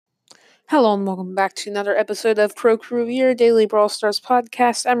Hello and welcome back to another episode of Crow Crew, your daily Brawl Stars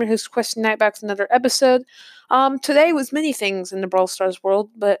podcast. I'm your host, Question Night, back with another episode. Today was many things in the Brawl Stars world,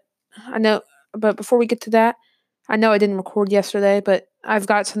 but before we get to that, I know I didn't record yesterday, but I've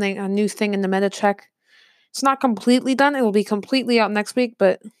got a new thing in the meta check. It's not completely done; it will be completely out next week,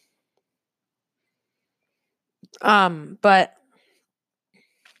 but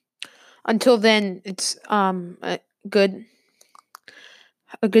until then, it's good.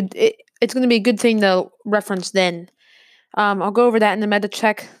 It's going to be a good thing to reference then. I'll go over that in the meta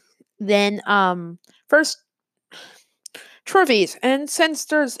check. Then, first, trophies. And since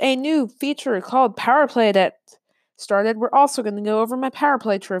there's a new feature called Power Play that started, we're also going to go over my Power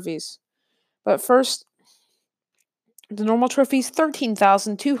Play trophies. But first, the normal trophies,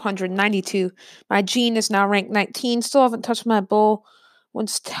 13,292. My Gene is now ranked 19. Still haven't touched my bull.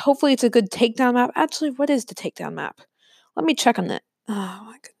 Hopefully it's a good takedown map. Actually, what is the takedown map? Let me check on it. Oh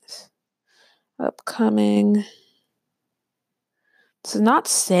my goodness. Upcoming. Does it not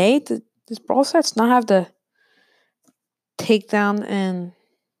say? Does Brawl Stats not have the takedown and...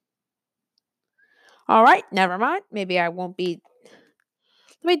 Alright, never mind. Maybe I won't be...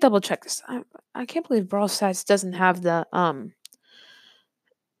 Let me double check this. I can't believe Brawl Stats doesn't have the...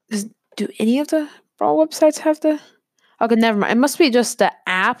 Do any of the Brawl websites have the... Okay, never mind. It must be just the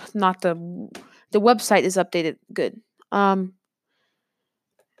app, not the... The website is updated. Good.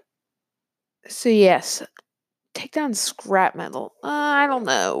 So yes. Takedown scrap metal. I don't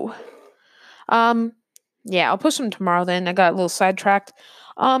know. Yeah, I'll push them tomorrow then. I got a little sidetracked.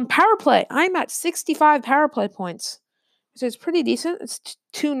 Power play. I'm at 65 power play points. So it's pretty decent. It's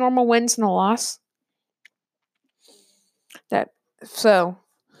 2 normal wins and a loss. Yeah.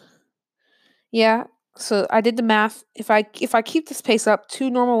 So I did the math. If I keep this pace up, 2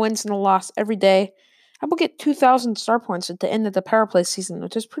 normal wins and a loss every day, I will get 2,000 star points at the end of the power play season,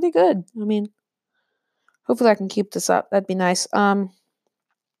 which is pretty good. I mean, hopefully I can keep this up. That'd be nice.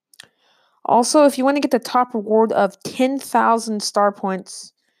 Also, if you want to get the top reward of 10,000 star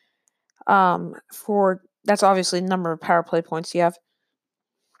points, that's obviously the number of power play points you have.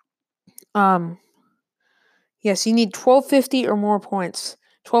 Yes, you need 1,250 or more points.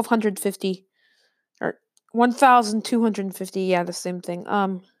 1,250 or 1,250. Yeah, the same thing.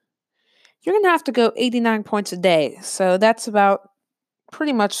 You're gonna have to go 89 points a day. So that's about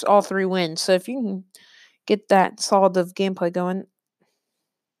pretty much all 3 wins. So if you can get that solid of gameplay going,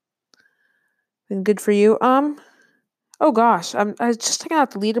 then good for you. Oh gosh, I was just checking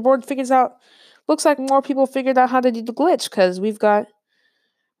out the leaderboard. Looks like more people figured out how to do the glitch because we've got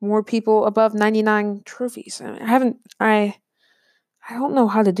more people above 99 trophies. I don't know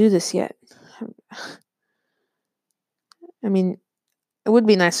how to do this yet. I mean, it would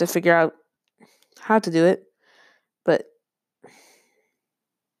be nice to figure out how to do it, but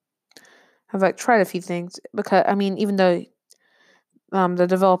I've tried a few things because even though the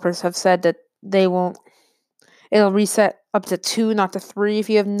developers have said that it'll reset up to 2, not to 3 if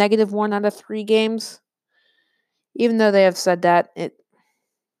you have -1 out of 3 games. Even though they have said that, it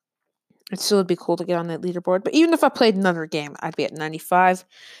still would be cool to get on that leaderboard. But even if I played another game, I'd be at 95,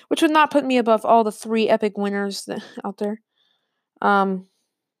 which would not put me above all the 3 epic winners out there.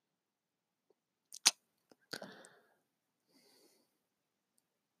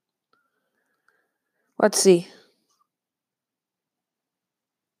 Let's see.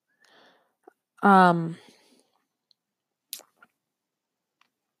 Oh,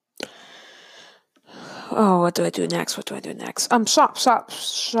 what do I do next? Shop.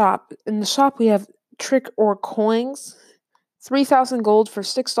 In the shop, we have Trick or Coins. 3,000 gold for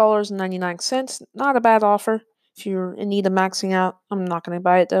 $6.99. Not a bad offer if you're in need of maxing out. I'm not going to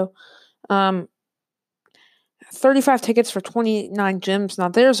buy it, though. 35 tickets for 29 gems. Now,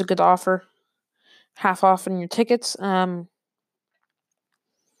 there's a good offer. Half off on your tickets. I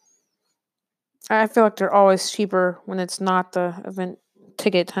feel like they're always cheaper when it's not the event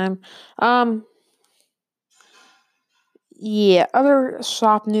ticket time. Yeah, other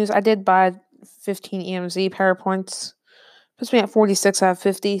shop news. I did buy 15 EMZ power points. Puts me at 46 out of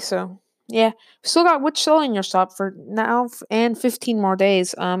 50, so yeah. Still got Witch Cell in your shop for now and 15 more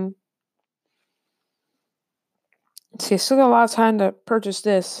days. See, still got a lot of time to purchase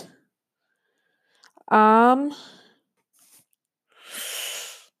this. Alright,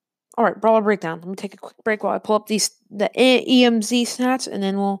 Brawler Breakdown. Let me take a quick break while I pull up the EMZ stats, and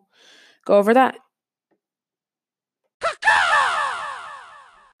then we'll go over that.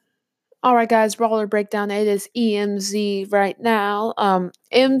 Alright guys, Brawler Breakdown. It is EMZ right now.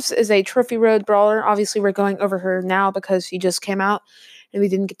 Ems is a Trophy Road Brawler. Obviously, we're going over her now because she just came out, and we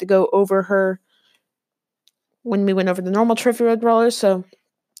didn't get to go over her when we went over the normal Trophy Road Brawlers, so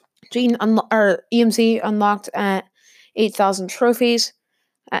EMZ unlocked at 8,000 trophies.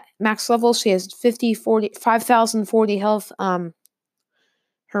 At max level, she has 5,040 health.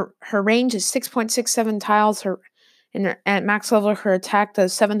 Her range is 6.67 tiles. At max level, her attack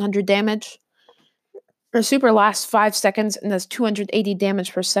does 700 damage. Her super lasts 5 seconds and does 280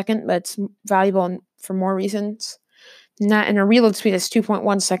 damage per second, but it's valuable for more reasons. And her reload speed is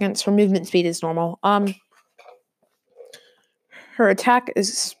 2.1 seconds. Her movement speed is normal. Her attack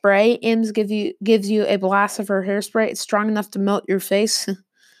is spray. Ims gives you a blast of her hairspray. It's strong enough to melt your face.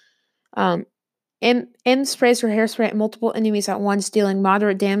 M sprays her hairspray at multiple enemies at once, dealing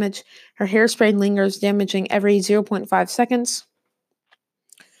moderate damage. Her hairspray lingers, damaging every 0.5 seconds.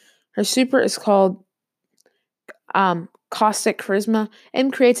 Her super is called Caustic Charisma.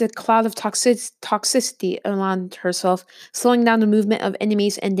 M creates a cloud of toxicity around herself, slowing down the movement of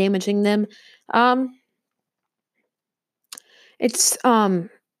enemies and damaging them. So it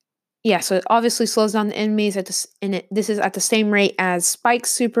obviously slows down the enemies this is at the same rate as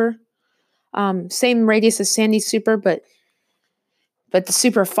Spike's super. Same radius as Sandy's super, but the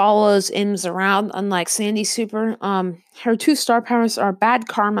super follows Ims around, unlike Sandy's super. Her 2 star powers are Bad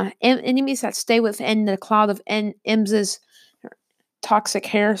Karma. Enemies that stay within the cloud of Ims's toxic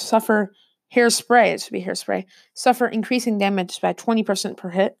hairspray. It should be hairspray. Suffer increasing damage by 20% per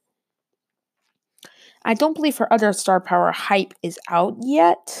hit. I don't believe her other star power hype is out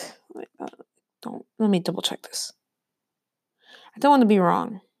yet. Let me double check this. I don't want to be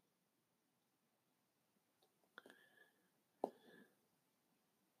wrong.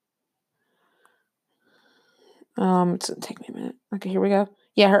 It's gonna take me a minute. Okay, here we go.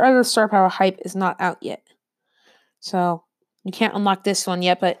 Yeah, her other star power hype is not out yet. So you can't unlock this one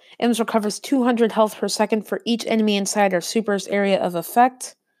yet, but Ims recovers 200 health per second for each enemy inside her super's area of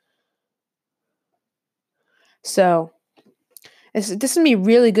effect. So this is gonna be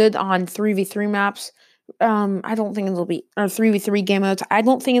really good on 3v3 maps. I don't think it'll be, or 3v3 game modes. I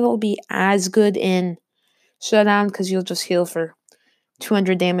don't think it'll be as good in Showdown because you'll just heal for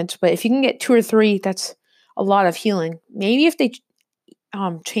 200 damage. But if you can get 2 or 3, that's a lot of healing. Maybe if they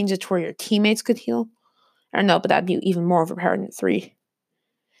change it to where your teammates could heal. I don't know, but that'd be even more overpowered in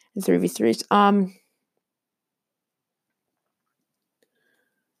 3v3s.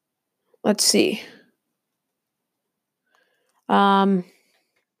 Let's see.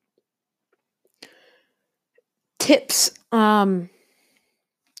 Tips.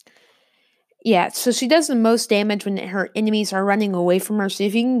 Yeah, so she does the most damage when her enemies are running away from her. So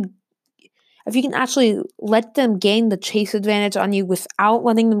if you can actually let them gain the chase advantage on you without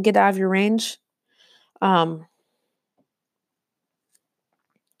letting them get out of your range, you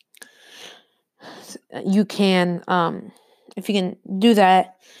can, if you can do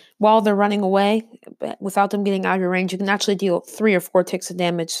that while they're running away without them getting out of your range, you can actually deal 3 or 4 ticks of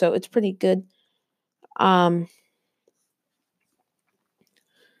damage. So it's pretty good.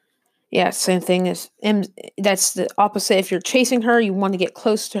 Yeah, same thing as that's the opposite. If you're chasing her, you want to get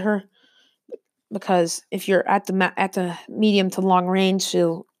close to her, because if you're at the medium to long range,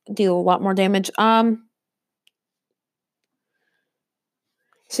 she'll deal a lot more damage.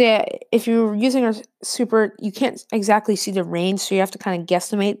 So yeah, if you're using her super, you can't exactly see the range, so you have to kind of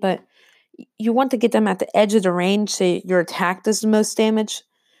guesstimate, but you want to get them at the edge of the range so your attack does the most damage.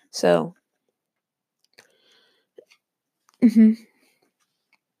 So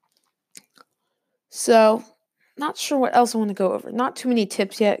So, not sure what else I want to go over. Not too many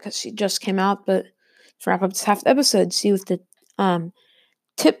tips yet because she just came out, but to wrap up this half the episode, see with the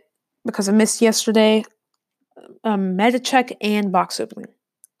tip, because I missed yesterday, meta check and box opening.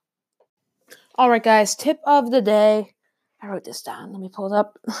 Alright, guys, tip of the day. I wrote this down. Let me pull it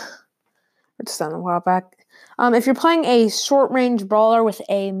up. I wrote this down a while back. If you're playing a short range brawler with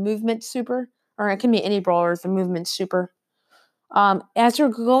a movement super, or it can be any brawler with a movement super, as you're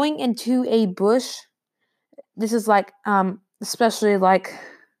going into a bush, this is especially like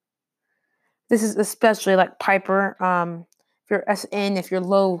Piper. If you're SN, if you're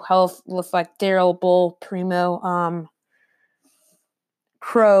low health, with like Daryl, Bull, Primo,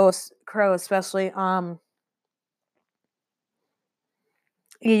 Crow especially.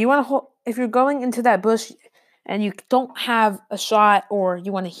 Yeah, you want to hold, if you're going into that bush and you don't have a shot, or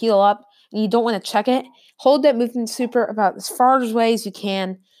you want to heal up and you don't want to check it, hold that movement super about as far away as you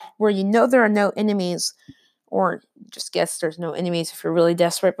can, where you know there are no enemies, or just guess there's no enemies if you're really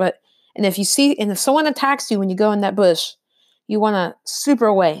desperate. And if someone attacks you when you go in that bush, you want to super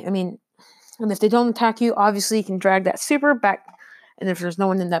away. And if they don't attack you, obviously you can drag that super back. And if there's no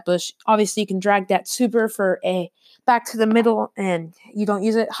one in that bush, obviously you can drag that super back to the middle, and you don't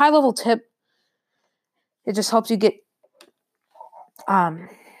use it. High level tip. It just helps you get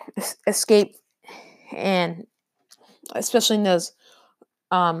escape, and especially in those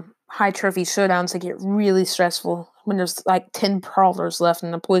high trophy showdowns, they get really stressful when there's like 10 brawlers left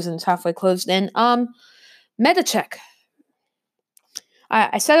and the poison's halfway closed in. Meta check.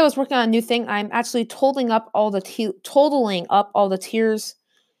 I said I was working on a new thing. I'm actually totaling up all the tiers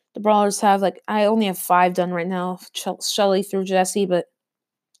the brawlers have. Like, I only have 5 done right now, Shelly through Jesse, but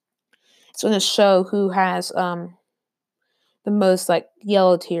it's going to show who has the most like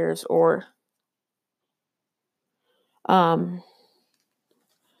yellow tiers or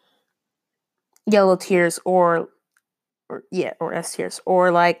yellow tiers or S tiers,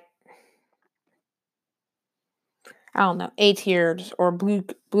 or like, I don't know, A tiers or blue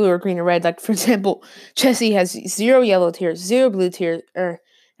or green or red. Like, for example, Jesse has 0 yellow tiers, 0 blue tiers, or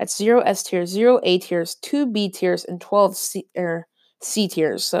that's 0 S tiers, 0 A tiers, 2 B tiers, and 12 C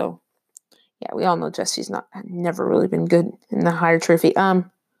tiers. So yeah, we all know Jesse's never really been good in the higher trophy. So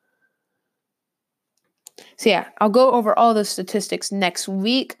yeah, I'll go over all the statistics next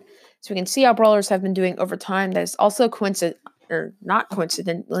week, so we can see how brawlers have been doing over time. That is also not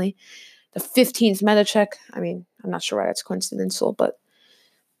coincidentally, the 15th meta check. I mean, I'm not sure why that's coincidental, but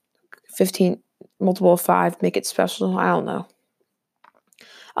 15 multiple of 5 make it special. I don't know.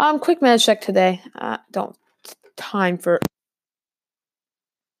 Quick meta check today. Don't time for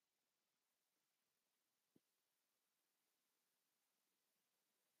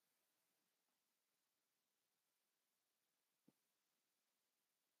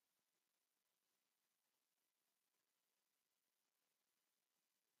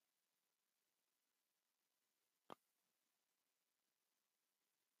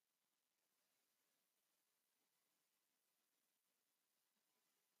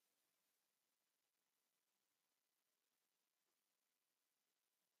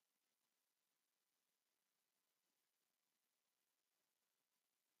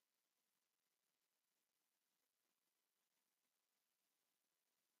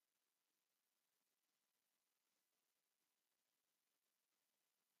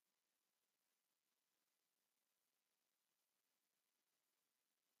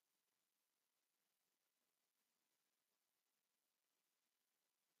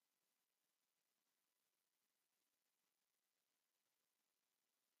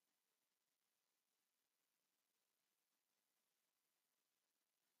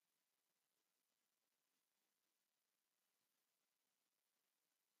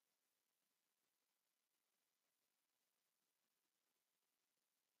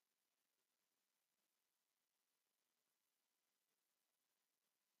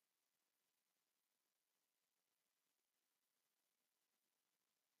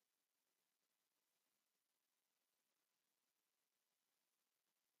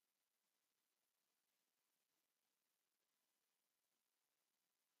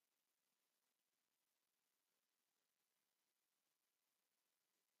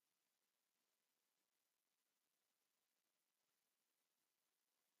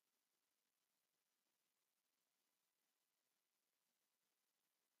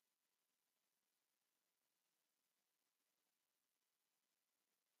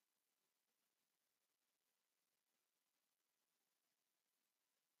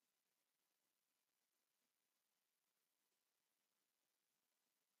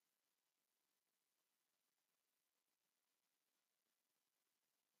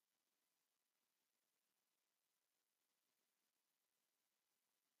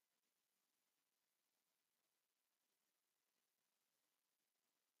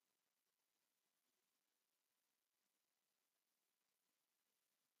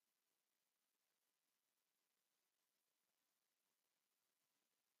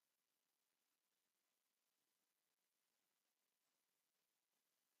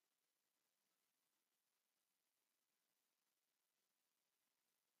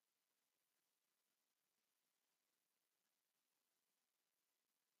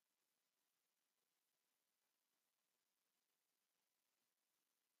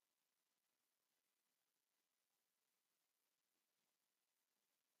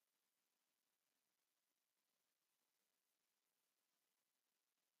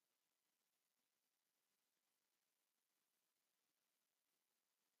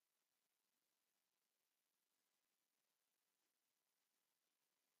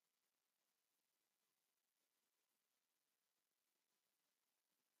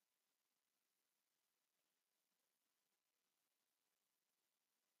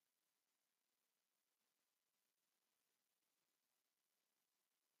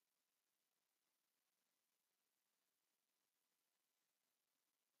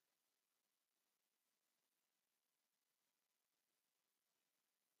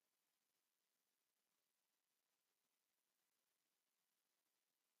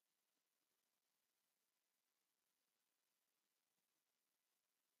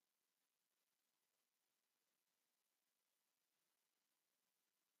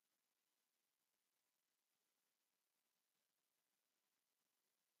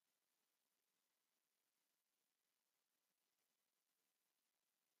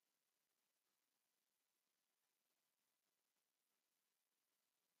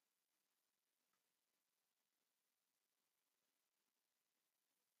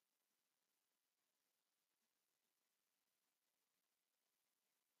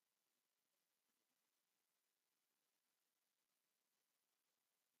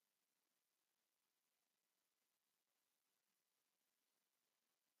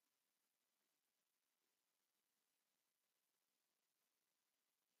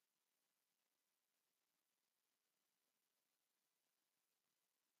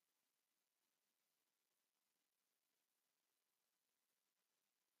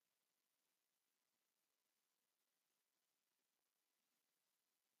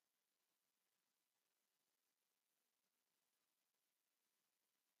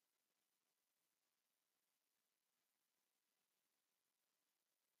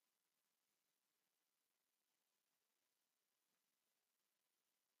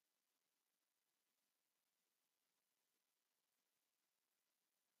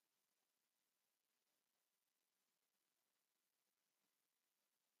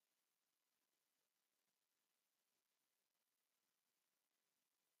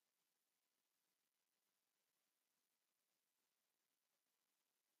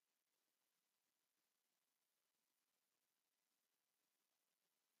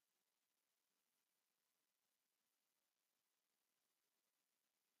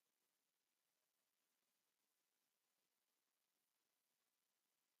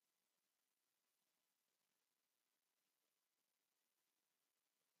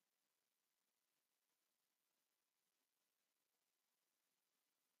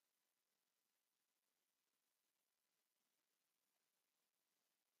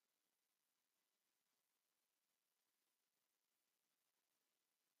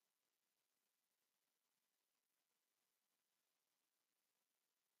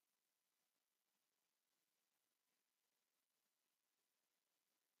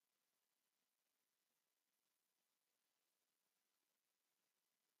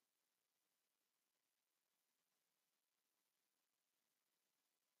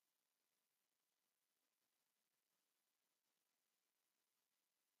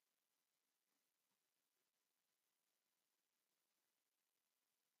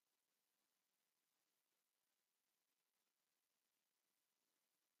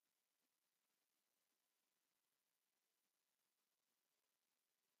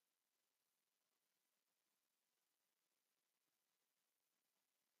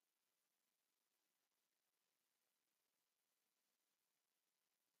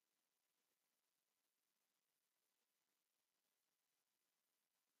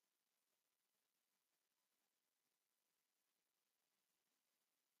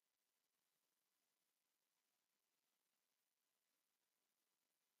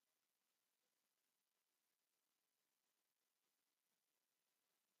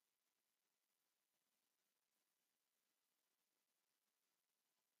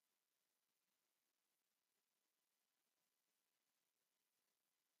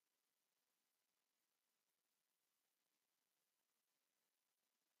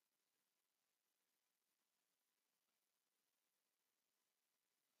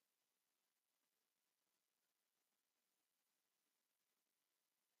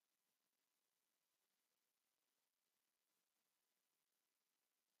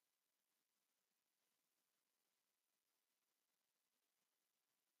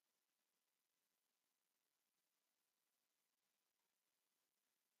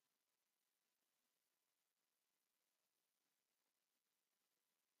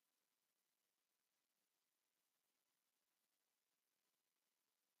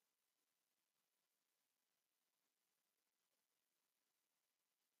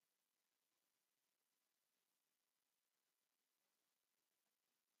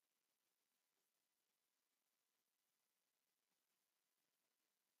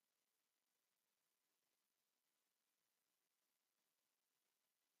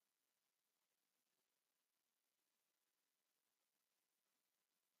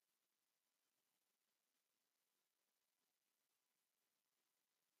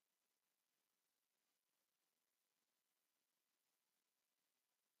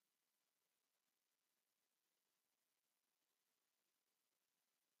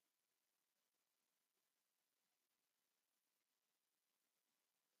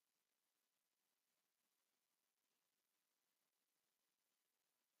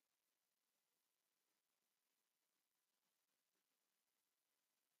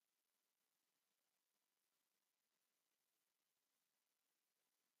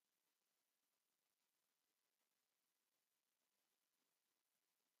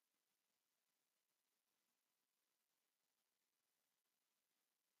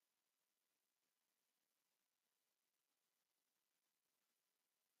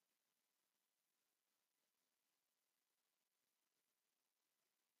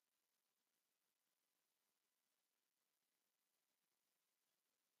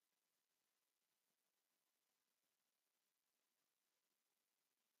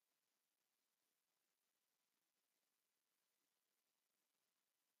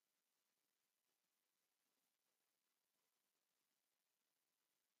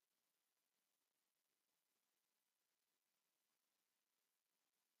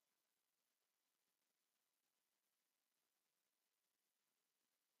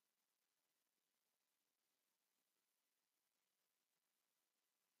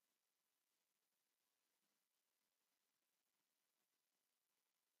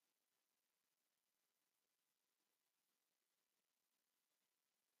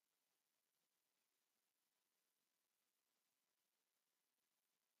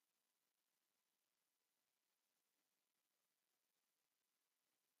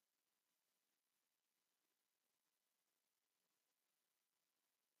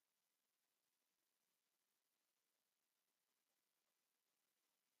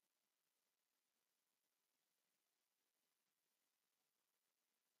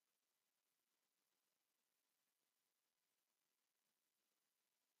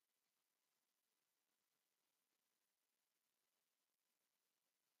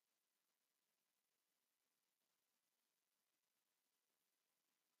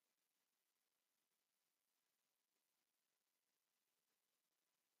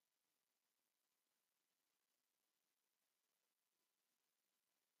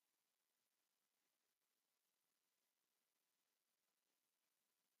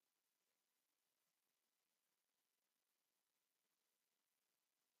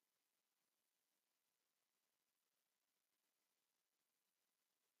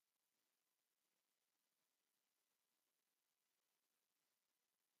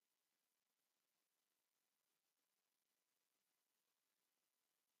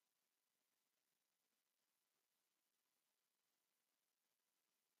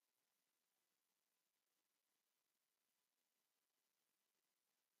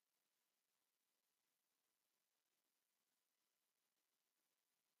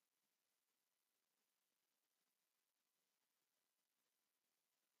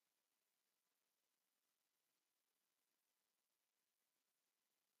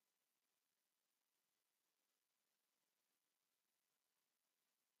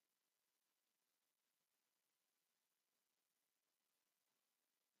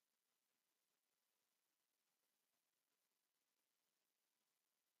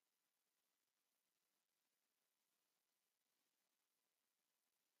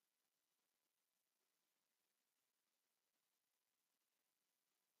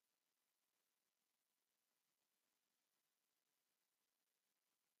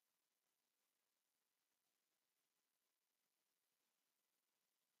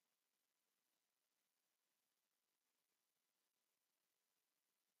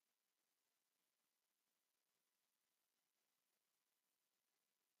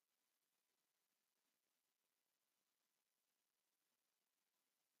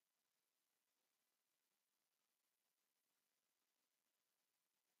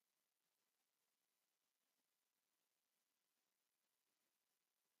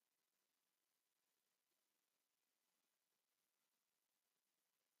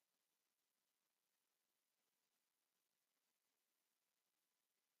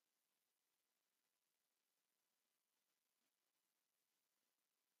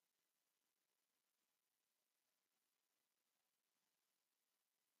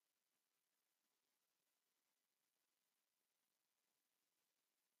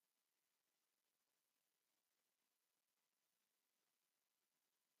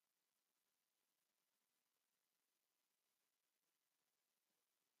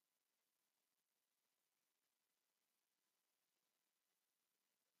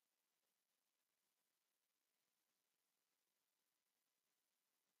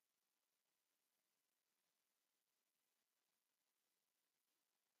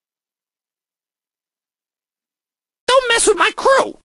mess with my crew.